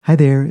Hi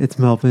there, it's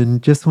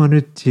Melvin. Just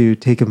wanted to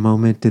take a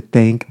moment to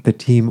thank the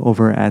team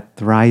over at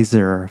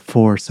Thrizer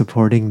for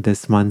supporting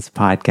this month's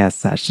podcast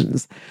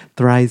sessions.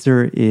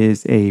 Thrizer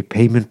is a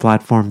payment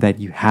platform that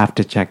you have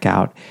to check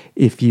out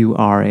if you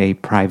are a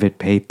private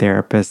paid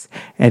therapist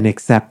and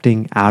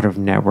accepting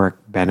out-of-network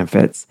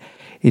benefits.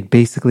 It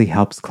basically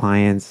helps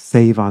clients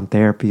save on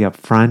therapy up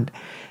front.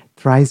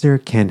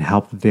 Thrizer can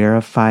help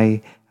verify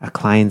a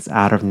client's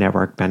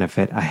out-of-network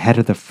benefit ahead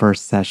of the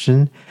first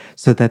session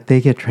so that they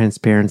get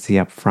transparency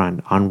up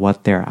front on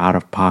what their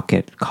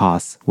out-of-pocket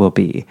costs will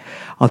be.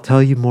 I'll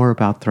tell you more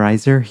about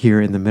Thrizer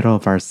here in the middle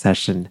of our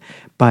session,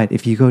 but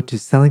if you go to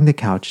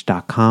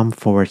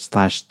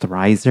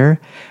sellingthecouch.com/Thrizer,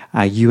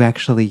 you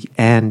actually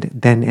and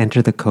then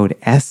enter the code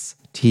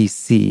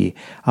STC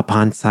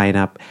upon sign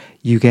up,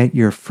 you get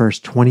your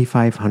first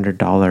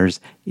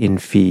 $2,500 in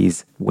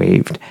fees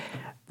waived.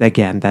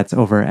 Again, that's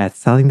over at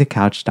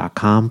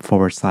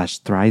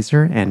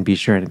sellingthecouch.com/Thrizer, and be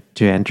sure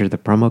to enter the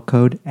promo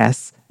code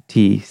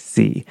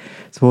STC.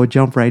 So we'll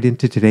jump right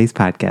into today's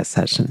podcast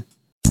session.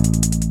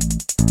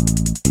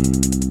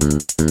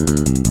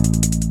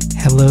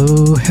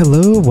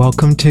 Hello.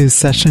 Welcome to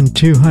session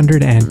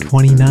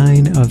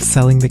 229 of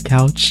Selling the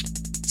Couch.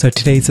 So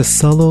today's a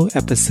solo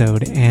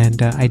episode,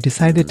 and I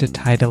decided to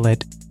title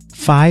it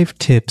 5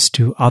 Tips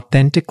to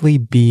Authentically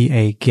Be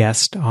a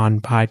Guest on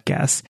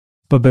Podcasts.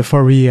 But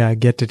before we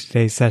get to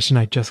today's session,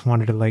 I just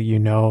wanted to let you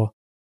know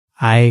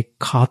I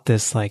caught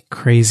this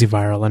crazy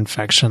viral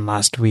infection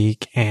last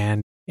week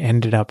and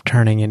ended up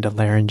turning into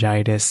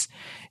laryngitis.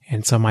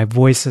 And so my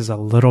voice is a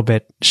little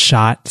bit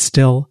shot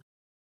still.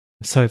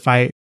 So if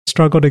I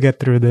struggle to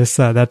get through this,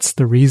 that's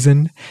the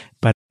reason.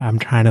 But I'm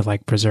trying to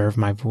preserve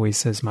my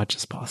voice as much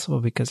as possible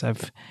because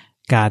I've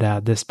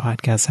got this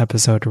podcast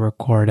episode to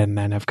record, and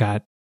then I've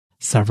got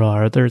several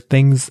other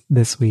things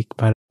this week.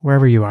 But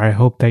wherever you are, I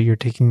hope that you're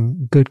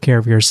taking good care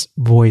of your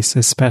voice,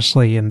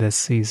 especially in this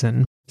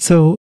season.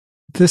 So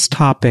this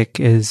topic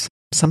is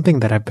something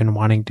that I've been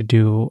wanting to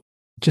do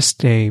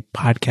just a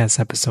podcast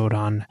episode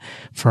on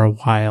for a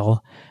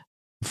while.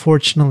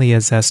 Fortunately,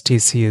 as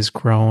STC has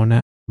grown,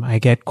 I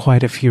get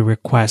quite a few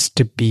requests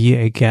to be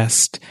a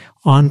guest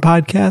on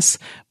podcasts,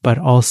 but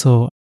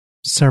also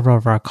several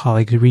of our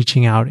colleagues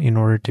reaching out in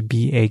order to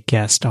be a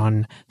guest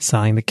on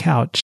Selling the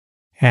Couch.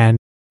 And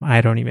I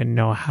don't even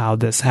know how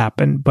this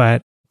happened,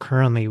 but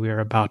currently we're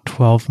about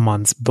 12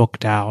 months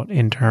booked out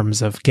in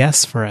terms of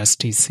guests for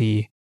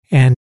STC.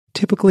 And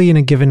typically in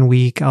a given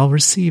week, I'll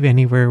receive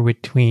anywhere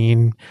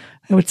between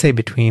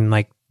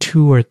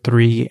 2 or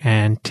 3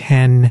 and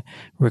 10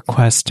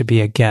 requests to be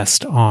a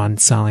guest on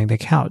Selling the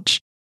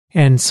Couch.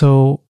 And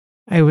so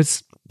I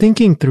was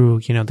thinking through,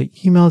 the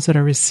emails that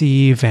I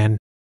receive and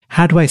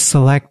how do I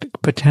select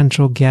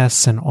potential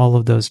guests and all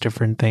of those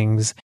different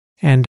things.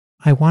 And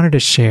I wanted to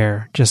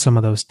share just some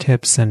of those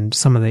tips and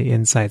some of the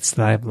insights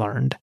that I've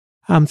learned.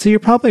 So you're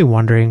probably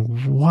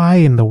wondering, why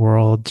in the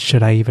world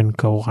should I even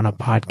go on a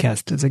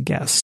podcast as a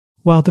guest?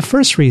 Well, the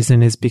first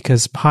reason is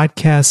because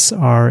podcasts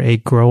are a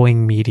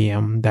growing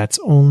medium that's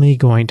only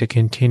going to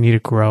continue to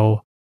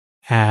grow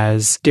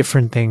as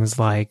different things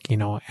like,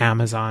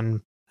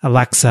 Amazon,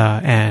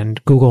 Alexa,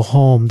 and Google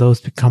Home, those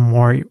become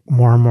more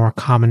and more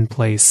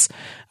commonplace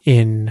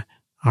in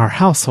our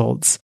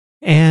households.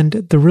 And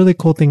the really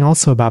cool thing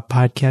also about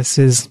podcasts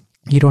is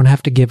you don't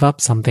have to give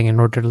up something in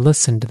order to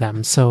listen to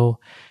them. So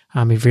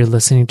if you're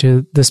listening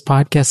to this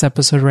podcast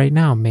episode right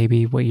now,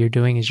 maybe what you're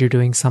doing is you're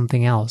doing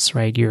something else,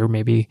 right? You're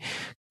maybe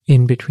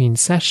in between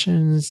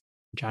sessions,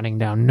 jotting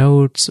down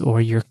notes,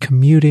 or you're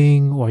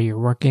commuting, or you're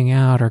working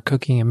out or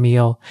cooking a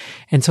meal.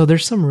 And so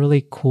there's some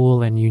really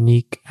cool and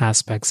unique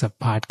aspects of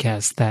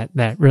podcasts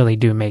that really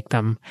do make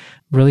them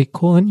really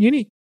cool and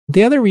unique.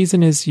 The other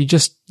reason is you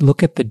just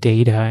look at the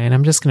data, and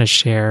I'm just going to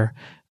share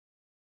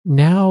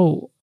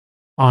now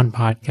on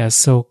podcasts.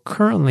 So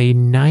currently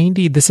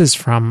this is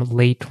from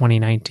late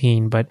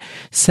 2019, but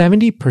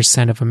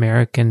 70% of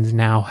Americans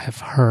now have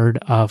heard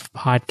of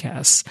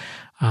podcasts.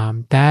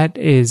 That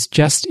is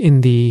just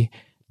in the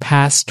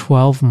past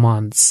 12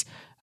 months.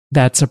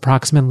 That's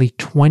approximately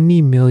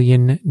 20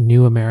 million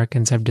new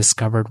Americans have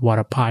discovered what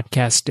a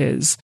podcast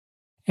is.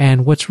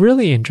 And what's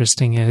really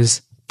interesting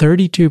is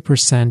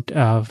 32%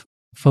 of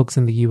folks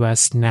in the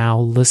US now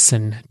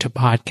listen to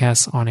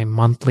podcasts on a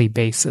monthly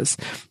basis.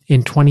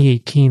 In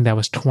 2018, that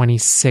was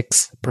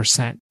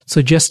 26%.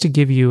 So just to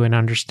give you an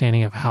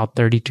understanding of how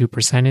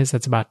 32% is,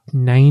 that's about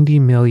 90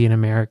 million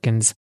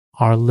Americans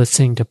are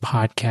listening to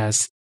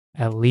podcasts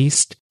at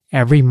least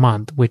every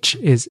month, which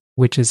is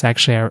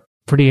actually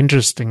pretty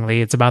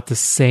interestingly, it's about the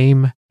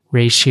same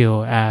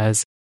ratio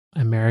as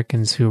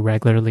Americans who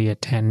regularly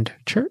attend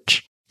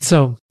church.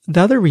 So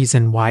the other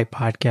reason why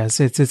podcasts,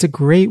 it's a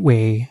great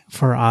way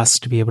for us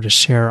to be able to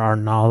share our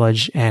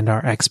knowledge and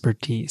our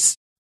expertise.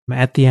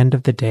 At the end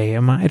of the day,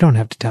 I don't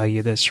have to tell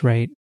you this,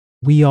 right?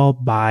 We all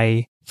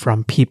buy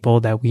from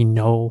people that we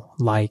know,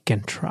 like,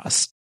 and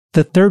trust.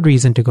 The third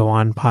reason to go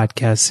on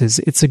podcasts is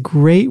it's a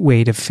great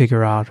way to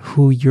figure out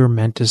who you're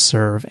meant to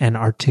serve and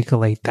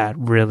articulate that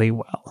really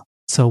well.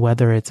 So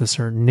whether it's a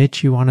certain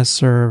niche you want to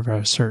serve or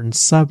a certain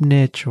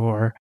sub-niche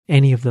or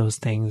any of those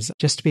things,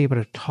 just to be able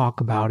to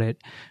talk about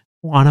it.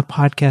 On a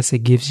podcast,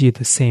 it gives you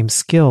the same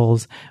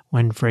skills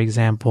when, for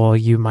example,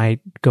 you might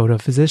go to a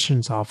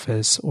physician's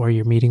office or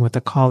you're meeting with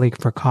a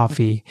colleague for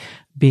coffee.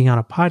 Being on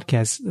a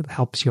podcast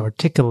helps you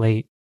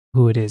articulate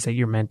who it is that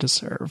you're meant to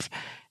serve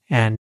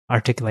and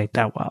articulate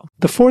that well.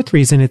 The fourth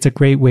reason, it's a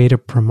great way to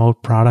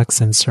promote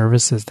products and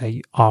services that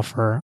you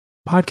offer.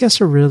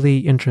 Podcasts are really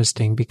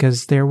interesting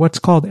because they're what's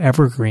called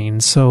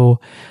evergreen.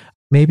 So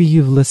maybe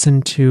you've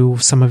listened to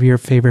some of your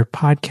favorite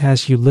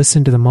podcasts, you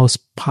listen to the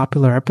most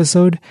popular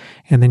episode,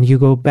 and then you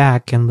go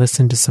back and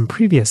listen to some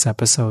previous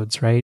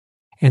episodes, right?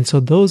 And so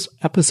those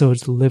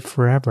episodes live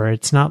forever.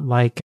 It's not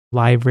like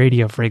live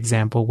radio, for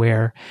example,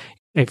 where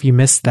if you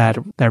miss that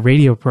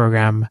radio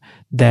program,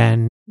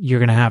 then you're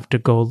going to have to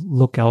go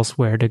look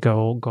elsewhere to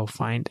go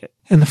find it.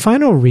 And the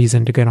final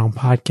reason to get on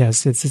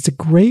podcasts is it's a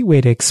great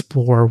way to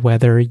explore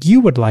whether you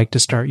would like to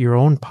start your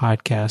own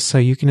podcast. So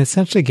you can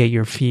essentially get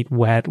your feet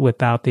wet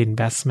without the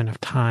investment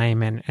of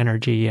time and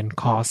energy and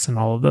costs and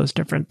all of those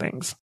different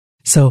things.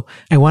 So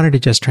I wanted to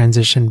just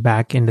transition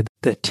back into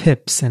the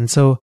tips. And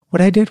so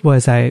what I did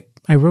was I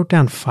wrote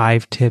down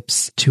 5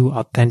 tips to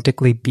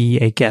authentically be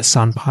a guest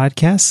on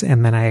podcasts.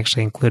 And then I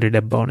actually included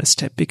a bonus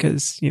tip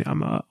because,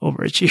 I'm an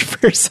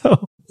overachiever.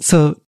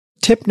 So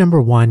tip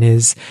number 1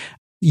 is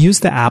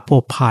use the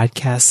Apple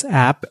Podcasts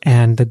app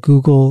and the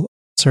Google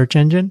search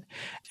engine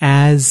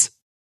as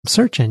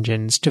search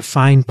engines to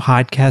find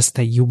podcasts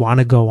that you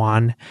want to go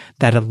on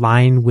that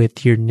align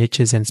with your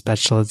niches and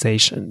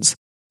specializations.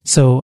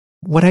 So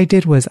what I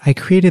did was I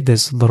created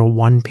this little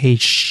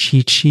 1-page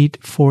cheat sheet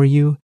for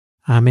you.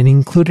 And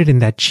included in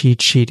that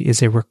cheat sheet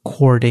is a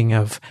recording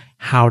of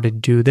how to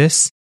do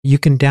this. You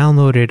can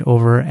download it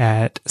over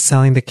at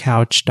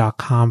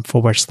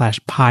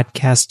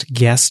sellingthecouch.com/podcast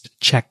guest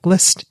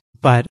checklist.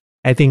 But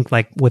I think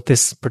like with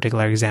this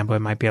particular example, it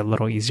might be a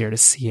little easier to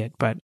see it,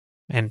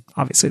 and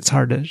obviously it's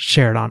hard to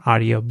share it on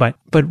audio, but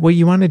what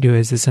you want to do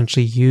is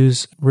essentially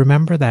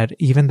remember that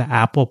even the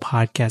Apple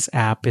Podcast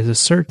app is a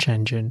search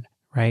engine,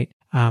 right?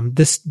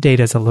 This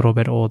data is a little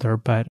bit older,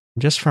 but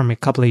just from a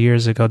couple of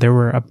years ago, there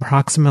were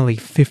approximately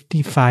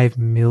 55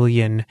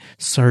 million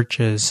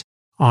searches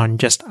on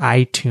just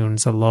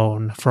iTunes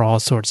alone for all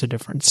sorts of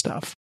different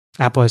stuff.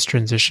 Apple has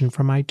transitioned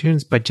from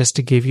iTunes, but just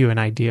to give you an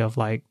idea of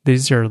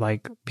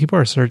people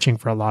are searching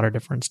for a lot of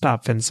different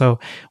stuff. And so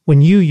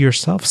when you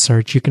yourself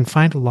search, you can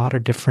find a lot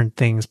of different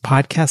things,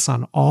 podcasts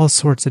on all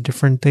sorts of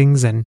different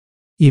things, and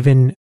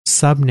even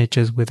sub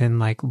niches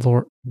within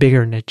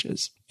bigger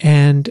niches.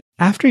 And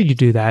after you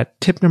do that,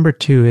 tip number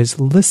 2 is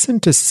listen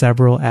to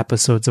several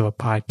episodes of a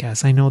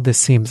podcast. I know this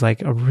seems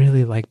like a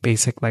really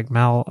basic,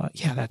 Mel,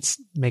 that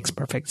makes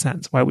perfect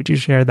sense. Why would you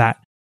share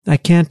that? I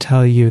can't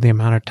tell you the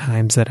amount of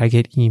times that I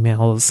get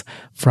emails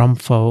from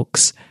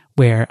folks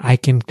where I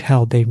can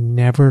tell they've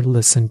never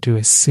listened to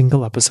a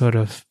single episode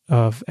of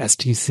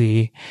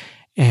STC,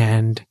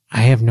 and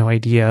I have no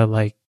idea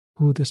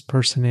who this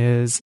person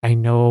is. I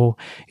know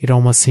it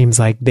almost seems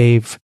like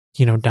they've,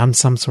 done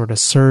some sort of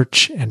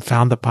search and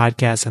found the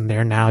podcast, and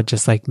they're now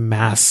just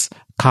mass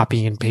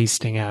copying and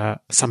pasting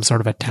some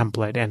sort of a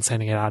template and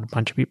sending it out to a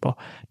bunch of people.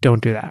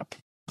 Don't do that.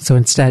 So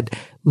instead,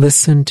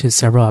 listen to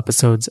several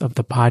episodes of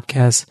the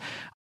podcast.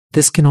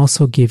 This can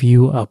also give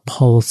you a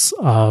pulse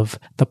of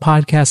the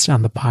podcast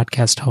and the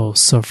podcast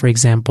host. So for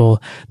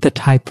example, the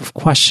type of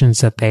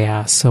questions that they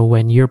ask. So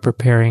when you're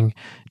preparing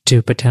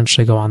to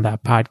potentially go on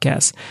that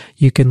podcast,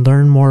 you can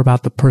learn more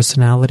about the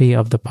personality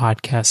of the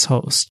podcast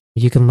host.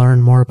 You can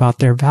learn more about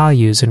their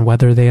values and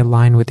whether they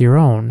align with your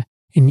own.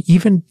 And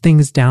even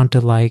things down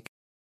to do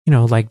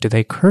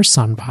they curse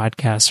on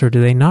podcasts or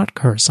do they not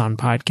curse on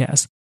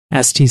podcasts?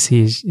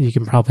 STCs, you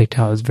can probably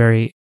tell, is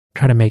try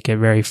to make it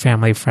very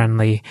family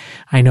friendly.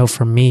 I know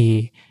for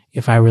me,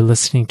 if I were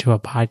listening to a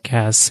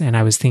podcast and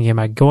I was thinking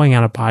about going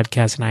on a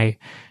podcast and I,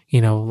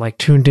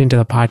 tuned into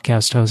the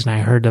podcast host and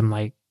I heard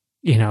them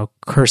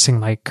cursing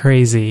like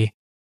crazy,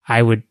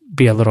 I would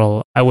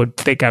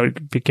think I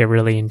would get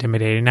really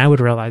intimidated, and I would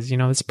realize,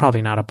 it's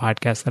probably not a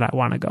podcast that I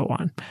want to go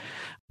on.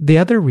 The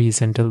other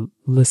reason to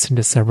listen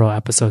to several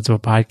episodes of a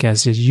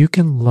podcast is you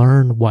can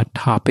learn what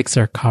topics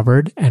are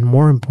covered, and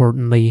more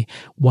importantly,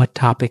 what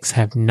topics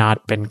have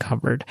not been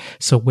covered.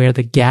 So where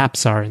the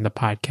gaps are in the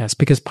podcast,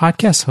 because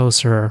podcast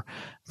hosts they're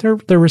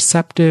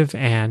receptive,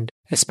 and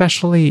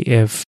especially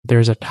if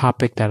there's a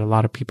topic that a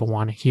lot of people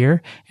want to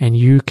hear and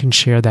you can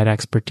share that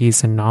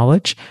expertise and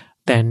knowledge,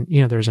 then,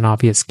 there's an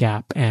obvious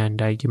gap,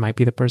 and you might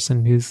be the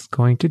person who's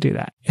going to do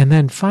that. And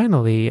then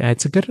finally,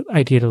 it's a good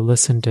idea to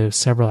listen to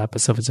several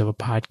episodes of a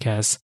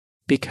podcast,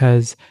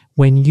 because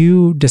when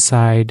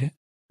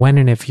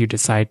and if you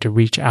decide to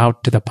reach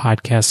out to the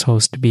podcast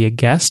host to be a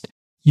guest,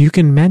 you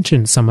can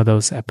mention some of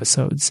those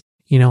episodes.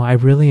 I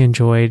really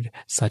enjoyed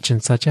such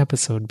and such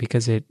episode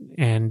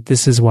and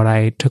this is what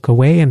I took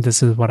away and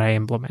this is what I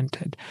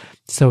implemented.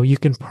 So you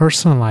can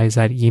personalize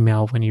that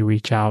email when you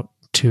reach out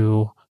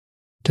to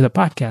to the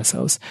podcast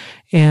host.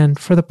 And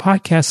for the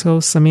podcast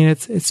hosts, I mean,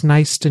 it's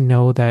nice to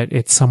know that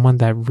it's someone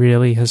that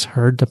really has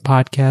heard the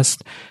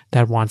podcast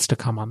that wants to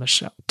come on the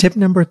show. Tip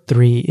number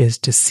 3 is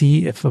to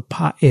see if the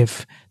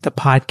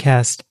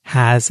podcast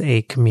has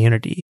a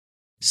community.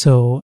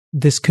 So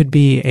this could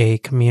be a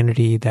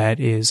community that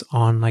is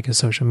on like a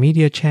social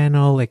media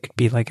channel. It could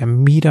be like a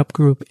meetup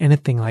group,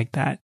 anything like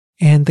that.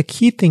 And the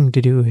key thing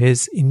to do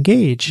is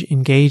engage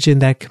in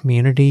that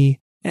community,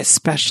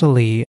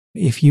 especially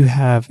if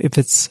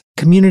it's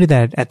community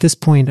that at this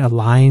point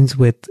aligns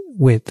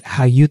with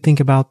how you think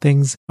about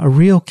things. A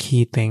real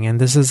key thing,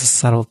 and this is a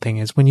subtle thing,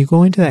 is when you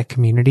go into that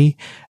community,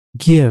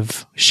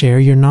 share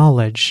your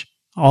knowledge,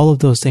 all of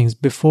those things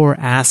before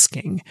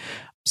asking.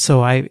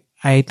 So I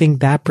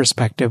think that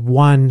perspective,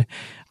 one,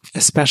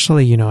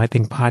 especially, I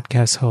think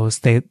podcast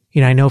hosts,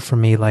 I know for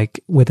me, like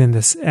within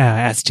this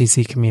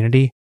STC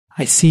community,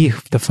 I see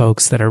the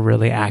folks that are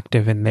really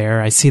active in there.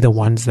 I see the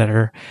ones that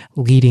are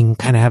leading,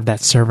 kind of have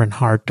that servant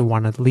heart to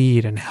want to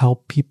lead and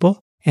help people.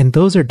 And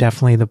those are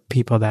definitely the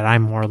people that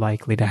I'm more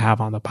likely to have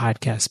on the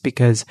podcast,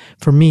 because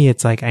for me,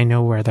 it's like, I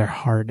know where their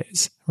heart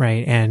is,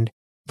 right? And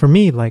for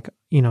me, like,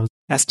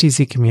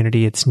 STC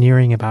community, it's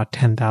nearing about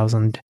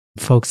 10,000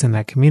 folks in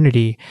that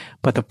community,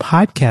 but the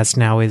podcast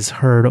now is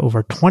heard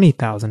over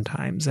 20,000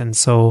 times. And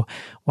so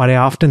what I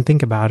often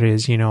think about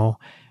is,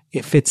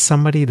 if it's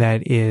somebody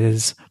that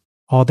is,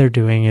 all they're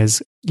doing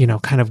is,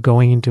 kind of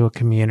going into a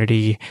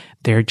community,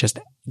 they're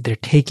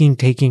taking,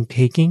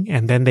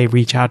 and then they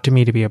reach out to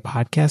me to be a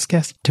podcast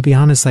guest. To be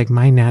honest, like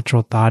my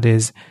natural thought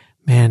is,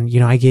 man,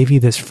 I gave you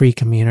this free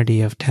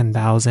community of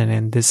 10,000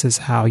 and this is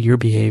how you're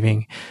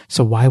behaving.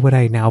 So why would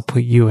I now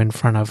put you in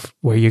front of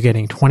where you're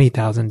getting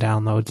 20,000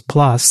 downloads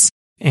plus?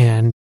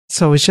 And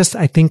so it's just,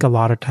 I think a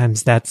lot of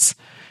times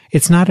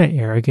it's not an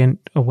arrogant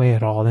way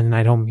at all. And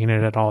I don't mean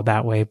it at all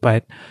that way,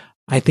 but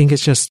I think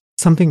it's just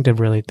something to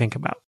really think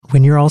about.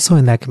 When you're also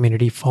in that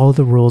community, follow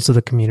the rules of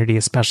the community,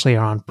 especially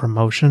around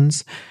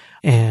promotions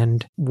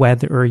and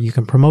whether you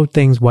can promote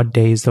things, what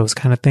days, those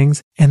kind of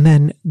things. And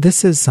then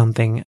this is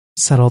something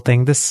subtle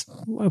thing. This,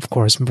 of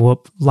course,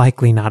 will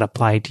likely not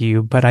apply to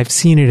you, but I've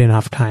seen it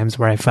enough times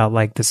where I felt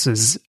like this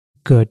is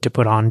good to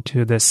put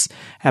onto this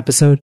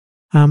episode.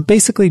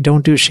 Basically,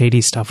 don't do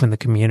shady stuff in the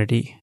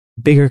community.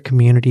 Bigger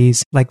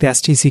communities, like the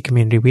STC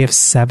community, we have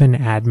 7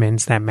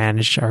 admins that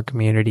manage our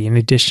community. In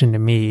addition to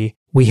me,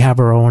 we have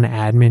our own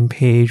admin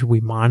page. We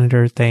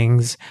monitor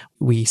things.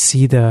 We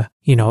see the,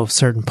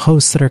 certain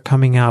posts that are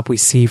coming up. We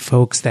see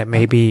folks that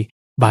may be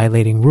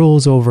violating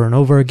rules over and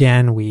over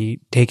again.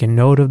 We take a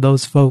note of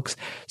those folks.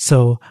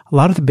 So a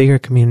lot of the bigger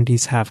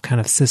communities have kind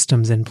of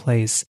systems in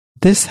place.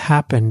 This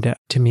happened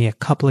to me a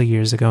couple of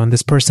years ago, and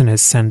this person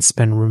has since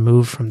been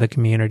removed from the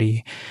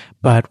community.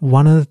 But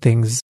one of the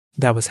things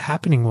that was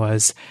happening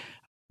was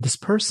this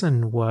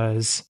person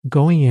was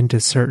going into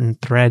certain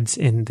threads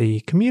in the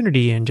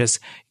community and just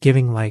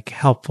giving like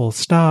helpful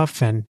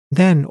stuff. And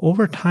then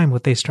over time,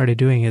 what they started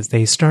doing is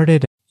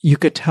you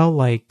could tell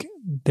like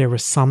there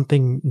was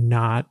something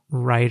not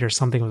right or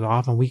something was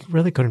off, and we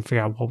really couldn't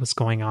figure out what was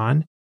going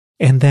on.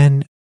 And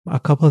then a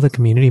couple of the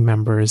community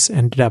members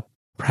ended up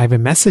private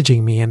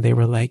messaging me, and they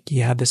were like,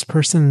 yeah, this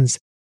person's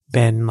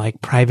been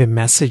like private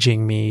messaging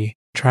me,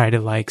 try to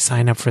like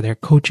sign up for their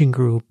coaching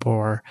group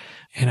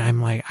and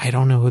I'm like, I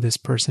don't know who this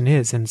person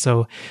is. And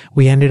so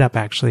we ended up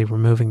actually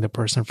removing the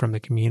person from the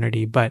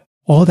community. But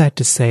all that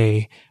to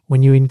say,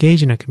 when you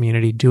engage in a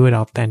community, do it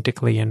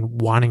authentically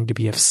and wanting to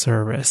be of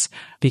service.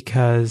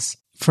 Because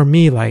for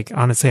me, like,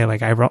 honestly,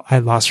 like I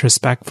lost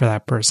respect for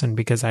that person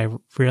because I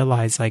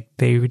realized like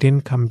they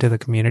didn't come to the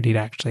community to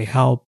actually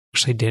help,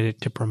 actually did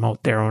it to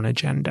promote their own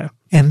agenda.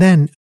 And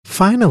then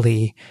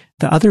finally,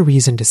 the other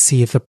reason to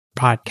see if the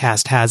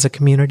podcast has a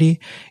community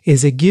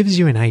is it gives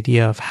you an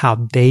idea of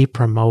how they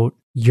promote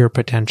your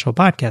potential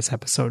podcast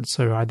episode.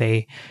 So are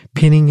they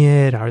pinning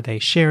it? Are they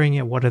sharing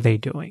it? What are they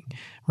doing?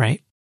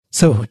 Right?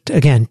 So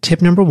again,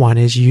 tip number 1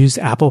 is use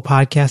Apple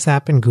Podcast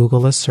app and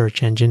Google as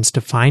search engines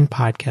to find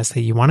podcasts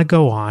that you want to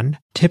go on.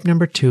 Tip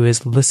number 2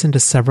 is listen to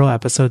several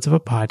episodes of a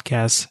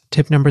podcast.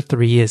 Tip number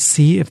 3 is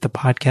see if the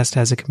podcast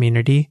has a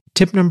community.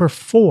 Tip number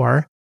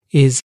 4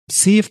 is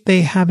see if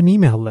they have an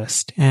email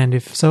list. And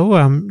if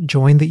so,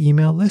 join the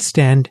email list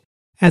and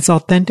as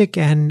authentic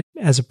and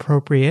as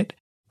appropriate,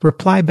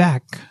 reply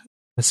back,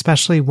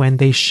 especially when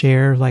they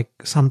share like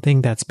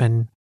something that's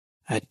been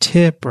a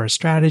tip or a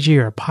strategy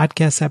or a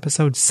podcast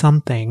episode,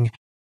 something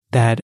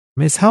that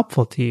is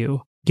helpful to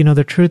you.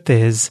 The truth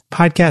is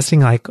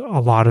podcasting, like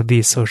a lot of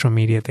these social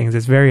media things,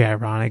 is very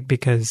ironic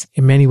because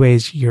in many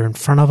ways you're in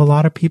front of a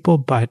lot of people.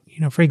 But,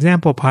 for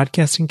example,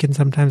 podcasting can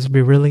sometimes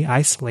be really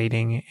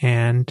isolating,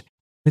 and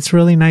it's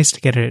really nice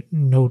to get a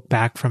note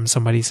back from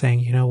somebody saying,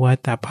 you know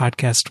what, that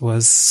podcast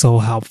was so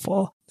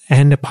helpful.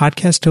 And a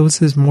podcast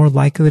host is more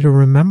likely to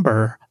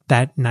remember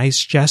that nice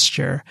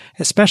gesture,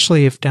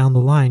 especially if down the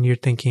line you're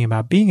thinking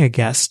about being a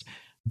guest,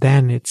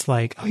 then it's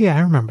like, oh yeah,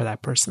 I remember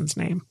that person's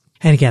name.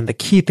 And again, the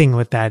key thing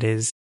with that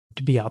is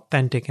to be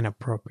authentic and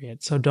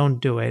appropriate. So don't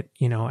do it,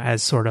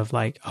 as sort of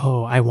like,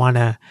 oh, I want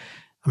to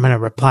I'm going to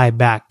reply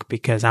back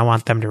because I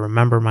want them to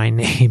remember my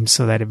name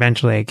so that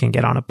eventually I can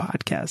get on a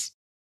podcast.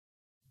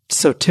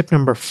 So tip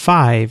number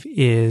 5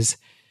 is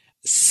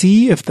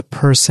see if the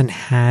person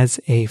has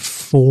a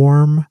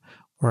form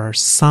or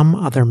some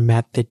other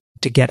method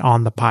to get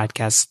on the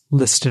podcast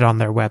listed on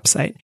their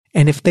website.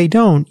 And if they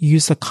don't,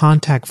 use the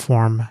contact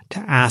form to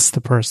ask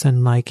the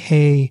person like,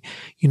 hey,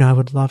 I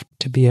would love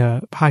to be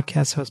a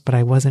podcast host, but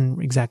I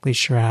wasn't exactly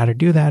sure how to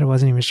do that. I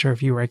wasn't even sure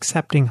if you were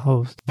accepting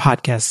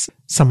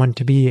someone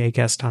to be a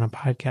guest on a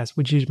podcast.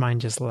 Would you mind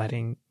just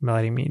letting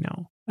me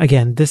know?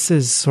 Again, this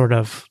is sort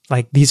of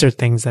like, these are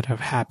things that have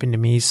happened to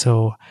me.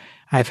 So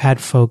I've had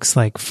folks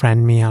like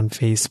friend me on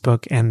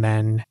Facebook, and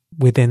then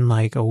within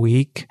like a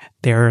week,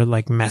 they're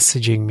like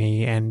messaging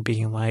me and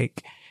being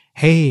like,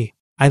 hey,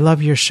 I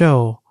love your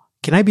show.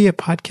 Can I be a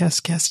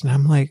podcast guest? And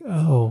I'm like,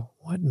 oh,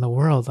 what in the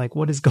world? Like,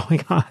 what is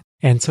going on?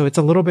 And so it's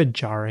a little bit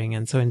jarring.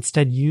 And so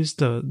instead use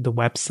the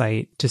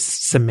website to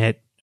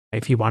submit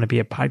if you want to be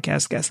a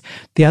podcast guest.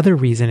 The other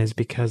reason is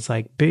because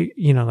like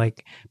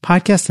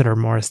podcasts that are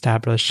more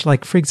established,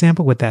 like for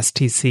example, with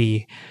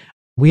STC,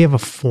 we have a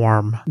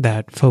form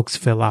that folks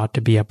fill out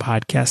to be a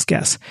podcast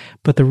guest.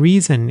 But the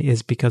reason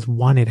is because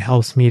 1, it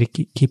helps me to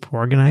keep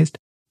organized.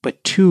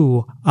 But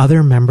 2,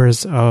 other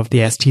members of the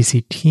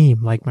STC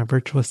team, like my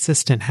virtual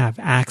assistant, have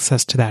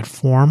access to that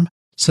form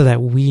so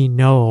that we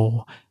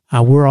know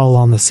we're all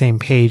on the same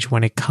page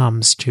when it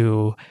comes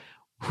to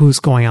who's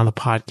going on the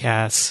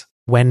podcast,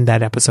 when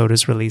that episode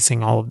is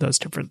releasing, all of those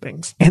different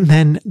things. And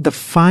then the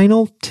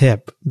final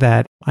tip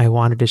that I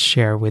wanted to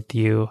share with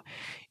you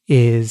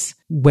is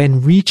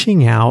when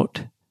reaching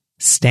out,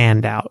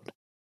 stand out.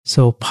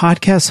 So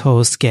podcast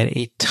hosts get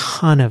a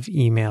ton of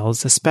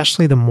emails,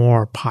 especially the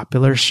more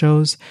popular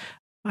shows.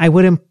 I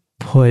wouldn't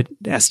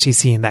put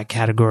STC in that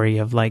category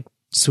of like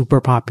super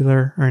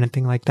popular or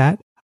anything like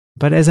that.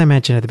 But as I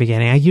mentioned at the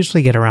beginning, I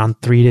usually get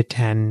around 3 to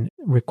 10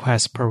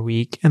 requests per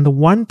week. And the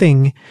one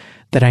thing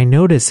that I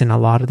notice in a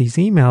lot of these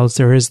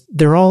emails,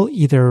 they're all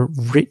either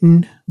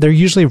written, they're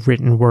usually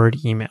written word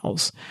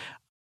emails.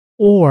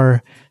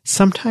 Or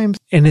sometimes,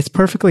 and it's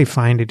perfectly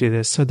fine to do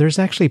this, so there's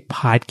actually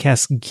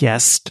podcast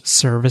guest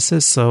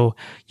services. So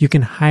you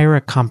can hire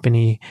a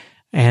company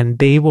and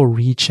they will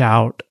reach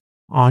out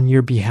on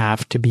your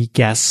behalf to be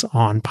guests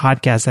on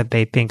podcasts that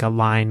they think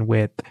align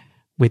with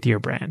your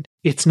brand.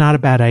 It's not a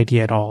bad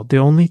idea at all. The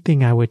only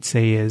thing I would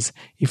say is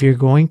if you're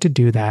going to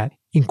do that,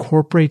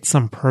 incorporate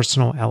some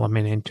personal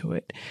element into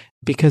it.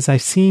 Because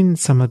I've seen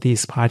some of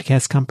these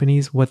podcast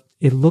companies, what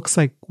it looks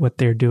like what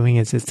they're doing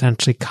is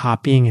essentially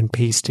copying and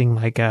pasting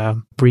like a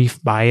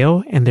brief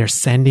bio, and they're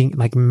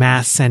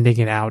mass sending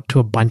it out to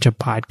a bunch of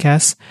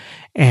podcasts.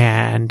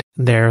 And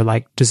they're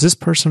like, does this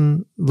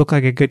person look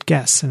like a good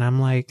guest? And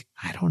I'm like,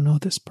 I don't know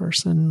this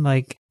person.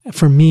 Like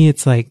for me,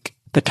 it's like,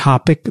 the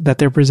topic that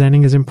they're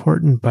presenting is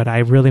important, but I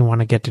really want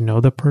to get to know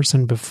the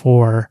person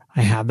before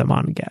I have them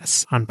on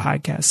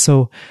podcasts.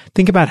 So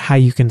think about how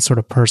you can sort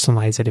of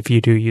personalize it if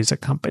you do use a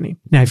company.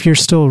 Now, if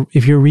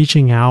you're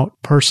reaching out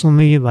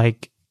personally,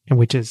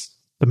 which is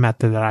the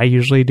method that I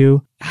usually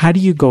do, how do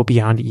you go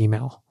beyond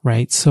email,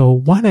 right? So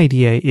one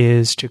idea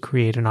is to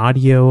create an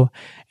audio.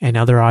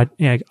 Another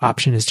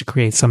option is to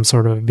create some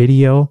sort of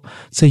video.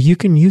 So you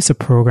can use a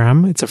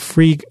program. It's a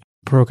free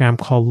program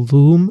called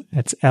Loom.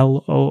 That's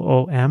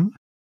Loom.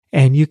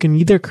 And you can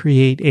either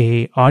create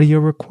a audio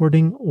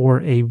recording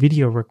or a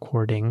video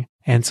recording.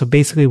 And so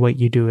basically what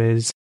you do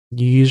is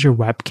you use your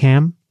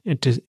webcam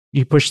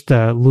you push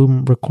the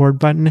Loom record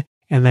button,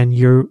 and then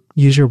you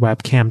use your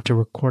webcam to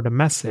record a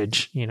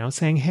message,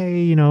 saying,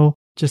 hey,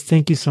 just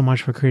thank you so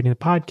much for creating the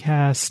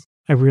podcast.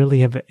 I really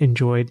have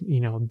enjoyed,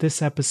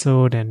 this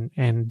episode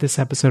and this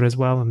episode as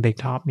well. And they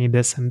taught me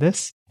this and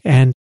this.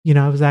 And,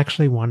 I was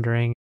actually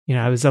wondering,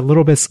 I was a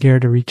little bit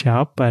scared to reach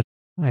out, but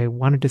I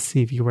wanted to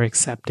see if you were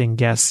accepting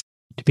guests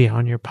to be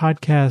on your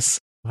podcast.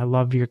 I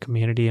love your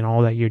community and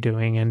all that you're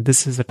doing. And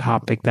this is a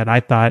topic that I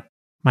thought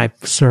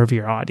might serve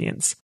your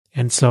audience.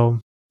 And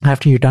so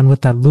after you're done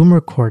with that Loom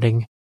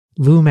recording,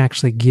 Loom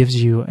actually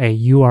gives you a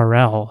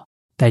URL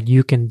that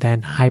you can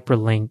then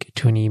hyperlink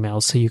to an email.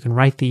 So you can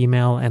write the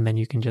email and then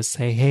you can just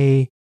say,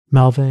 hey,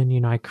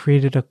 Melvin, I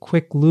created a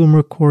quick Loom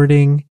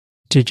recording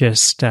to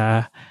just,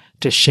 to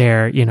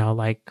share,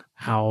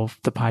 how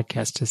the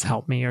podcast has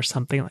helped me or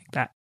something like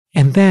that.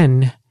 And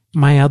then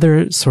my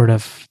other sort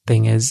of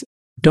thing is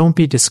don't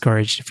be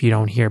discouraged if you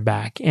don't hear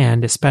back.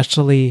 And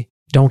especially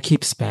don't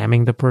keep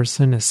spamming the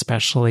person,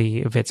 especially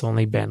if it's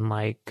only been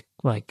like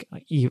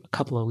a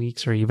couple of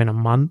weeks or even a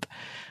month.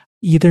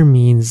 Either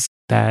means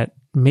that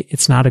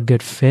it's not a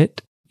good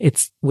fit.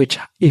 Which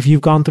if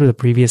you've gone through the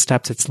previous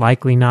steps, it's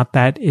likely not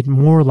that. It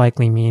more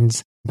likely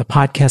means the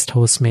podcast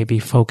host may be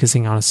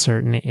focusing on a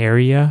certain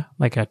area,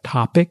 like a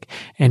topic,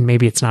 and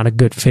maybe it's not a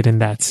good fit in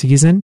that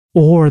season,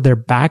 or they're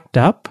backed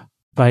up,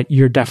 but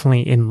you're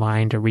definitely in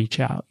line to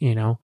reach out,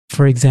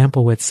 For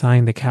example, with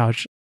Selling the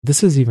Couch,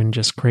 this is even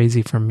just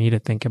crazy for me to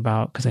think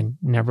about because I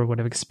never would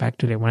have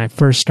expected it. When I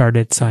first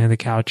started Selling the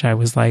Couch, I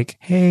was like,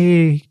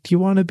 hey, do you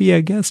want to be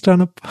a guest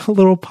on a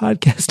little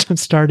podcast? I'm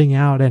starting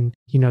out. And,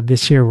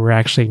 this year we're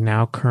actually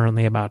now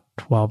currently about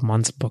 12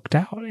 months booked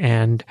out.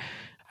 And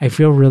I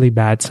feel really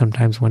bad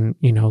sometimes when,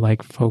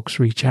 like folks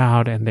reach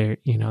out and they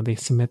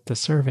submit the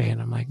survey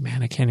and I'm like,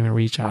 man, I can't even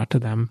reach out to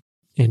them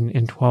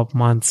in 12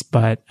 months.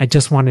 But I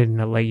just wanted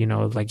to let you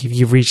know, like if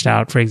you've reached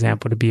out, for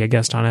example, to be a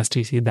guest on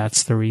STC,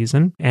 that's the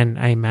reason. And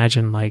I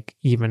imagine like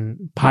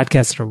even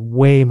podcasts are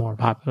way more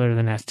popular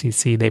than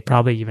STC. They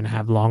probably even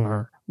have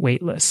longer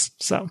wait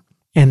lists. So,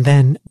 and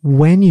then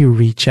when you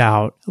reach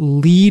out,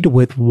 lead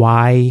with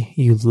why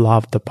you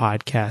love the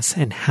podcast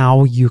and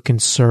how you can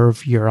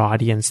serve your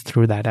audience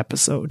through that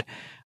episode.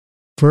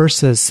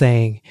 Versus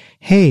saying,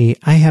 hey,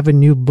 I have a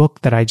new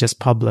book that I just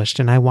published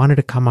and I wanted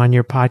to come on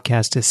your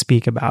podcast to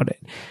speak about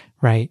it,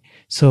 right?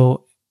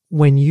 So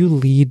when you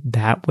lead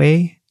that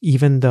way,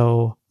 even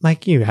though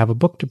like you have a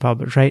book to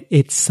publish, right?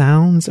 It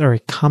sounds or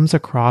it comes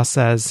across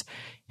as,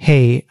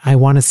 hey, I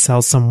want to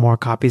sell some more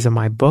copies of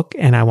my book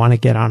and I want to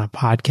get on a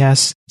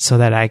podcast so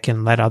that I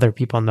can let other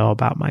people know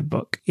about my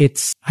book.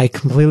 I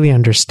completely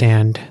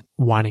understand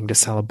wanting to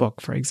sell a book,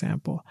 for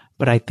example,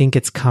 but I think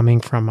it's coming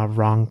from a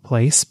wrong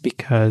place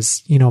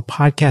because,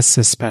 podcasts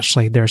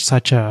especially, they're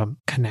such a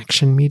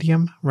connection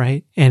medium,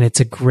 right? And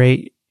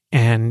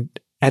and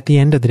at the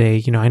end of the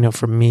day, I know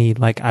for me,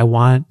 like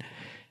I'm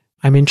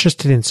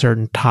interested in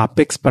certain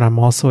topics, but I'm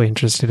also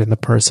interested in the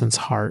person's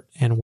heart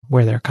and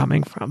where they're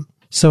coming from.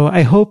 So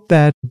I hope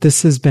that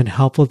this has been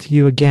helpful to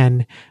you.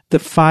 Again, the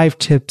 5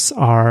 tips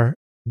are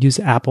use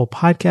Apple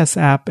Podcasts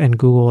app and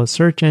Google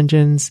search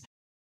engines.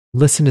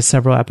 Listen to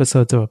several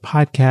episodes of a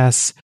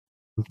podcast.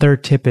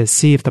 3rd tip is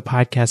see if the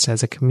podcast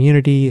has a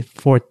community.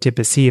 4th tip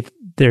is see if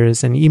there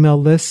is an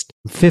email list.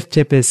 5th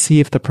tip is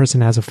see if the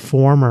person has a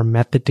form or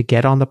method to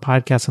get on the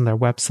podcast on their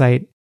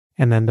website.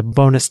 And then the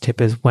bonus tip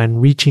is when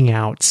reaching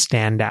out,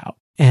 stand out.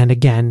 And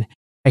again,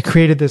 I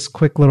created this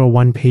quick little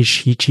 1-page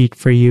cheat sheet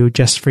for you,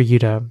 just for you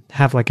to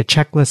have like a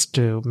checklist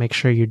to make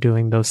sure you're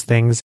doing those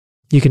things.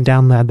 You can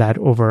download that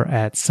over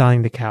at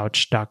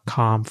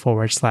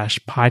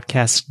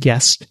sellingthecouch.com/podcast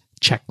guest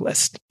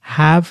checklist.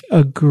 Have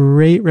a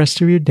great rest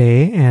of your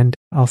day and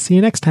I'll see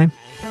you next time.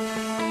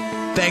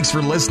 Thanks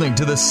for listening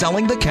to the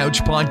Selling the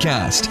Couch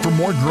podcast. For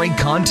more great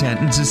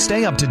content and to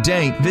stay up to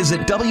date,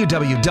 visit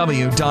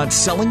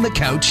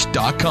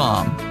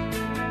www.sellingthecouch.com.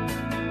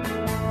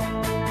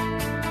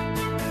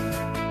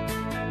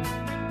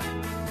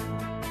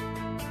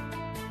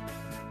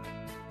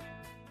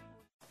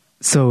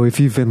 So if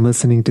you've been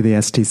listening to the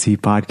STC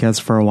podcast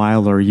for a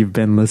while, or you've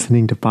been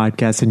listening to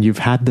podcasts and you've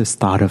had this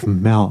thought of,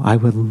 Mel, I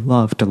would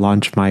love to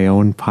launch my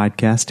own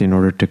podcast in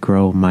order to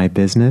grow my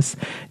business,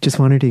 just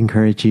wanted to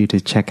encourage you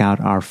to check out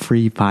our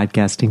free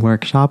podcasting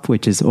workshop,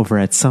 which is over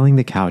at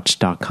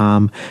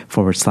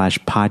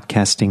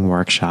sellingthecouch.com/podcasting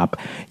workshop.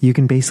 You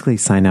can basically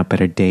sign up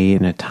at a day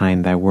and a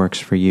time that works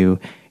for you.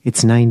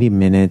 It's 90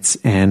 minutes.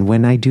 And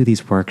when I do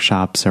these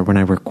workshops or when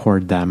I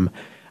record them,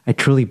 I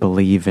truly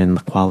believe in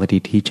quality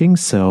teaching,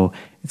 so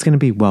it's going to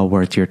be well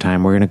worth your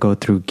time. We're going to go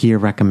through gear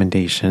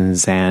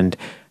recommendations and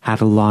how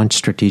to launch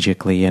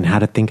strategically and how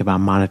to think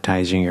about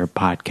monetizing your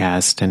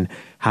podcast and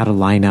how to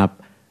line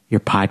up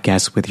your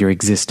podcast with your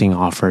existing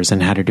offers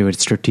and how to do it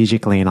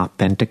strategically and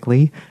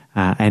authentically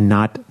and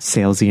not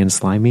salesy and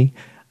slimy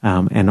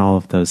and all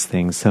of those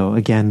things. So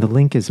again, the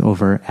link is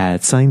over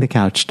at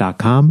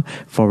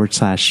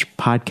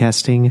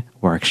sellingthecouch.com/podcasting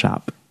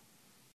workshop.